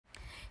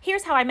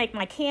Here's how I make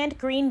my canned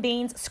green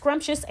beans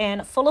scrumptious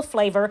and full of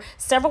flavor.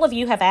 Several of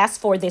you have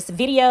asked for this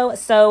video,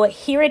 so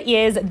here it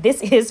is.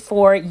 This is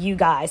for you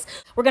guys.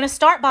 We're going to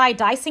start by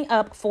dicing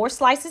up 4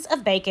 slices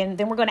of bacon.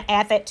 Then we're going to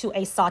add that to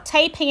a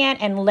saute pan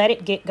and let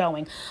it get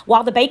going.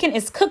 While the bacon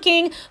is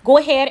cooking, go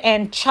ahead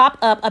and chop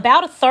up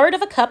about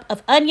 1/3 cup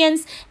of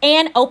onions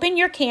and open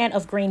your can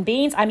of green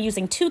beans. I'm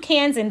using 2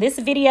 cans in this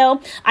video.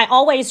 I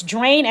always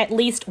drain at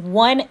least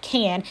 1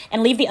 can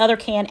and leave the other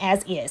can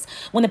as is.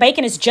 When the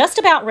bacon is just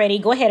about ready,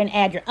 go ahead and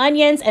add your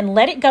onions and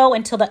let it go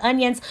until the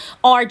onions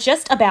are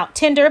just about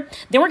tender.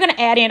 Then we're going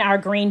to add in our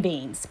green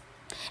beans.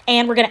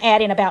 And we're going to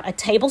add in about a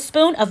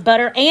tablespoon of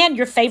butter and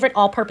your favorite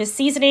all-purpose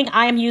seasoning.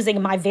 I am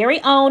using my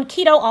very own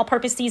keto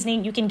all-purpose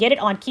seasoning. You can get it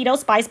on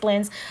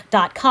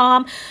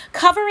ketospiceblends.com.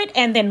 Cover it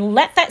and then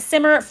let that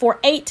simmer for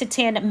 8 to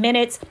 10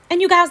 minutes.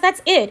 And you guys,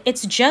 that's it.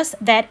 It's just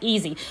that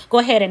easy. Go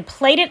ahead and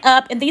plate it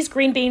up. And these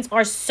green beans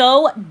are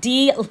so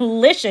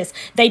delicious.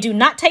 They do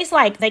not taste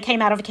like they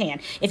came out of a can.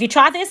 If you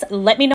try this, let me know.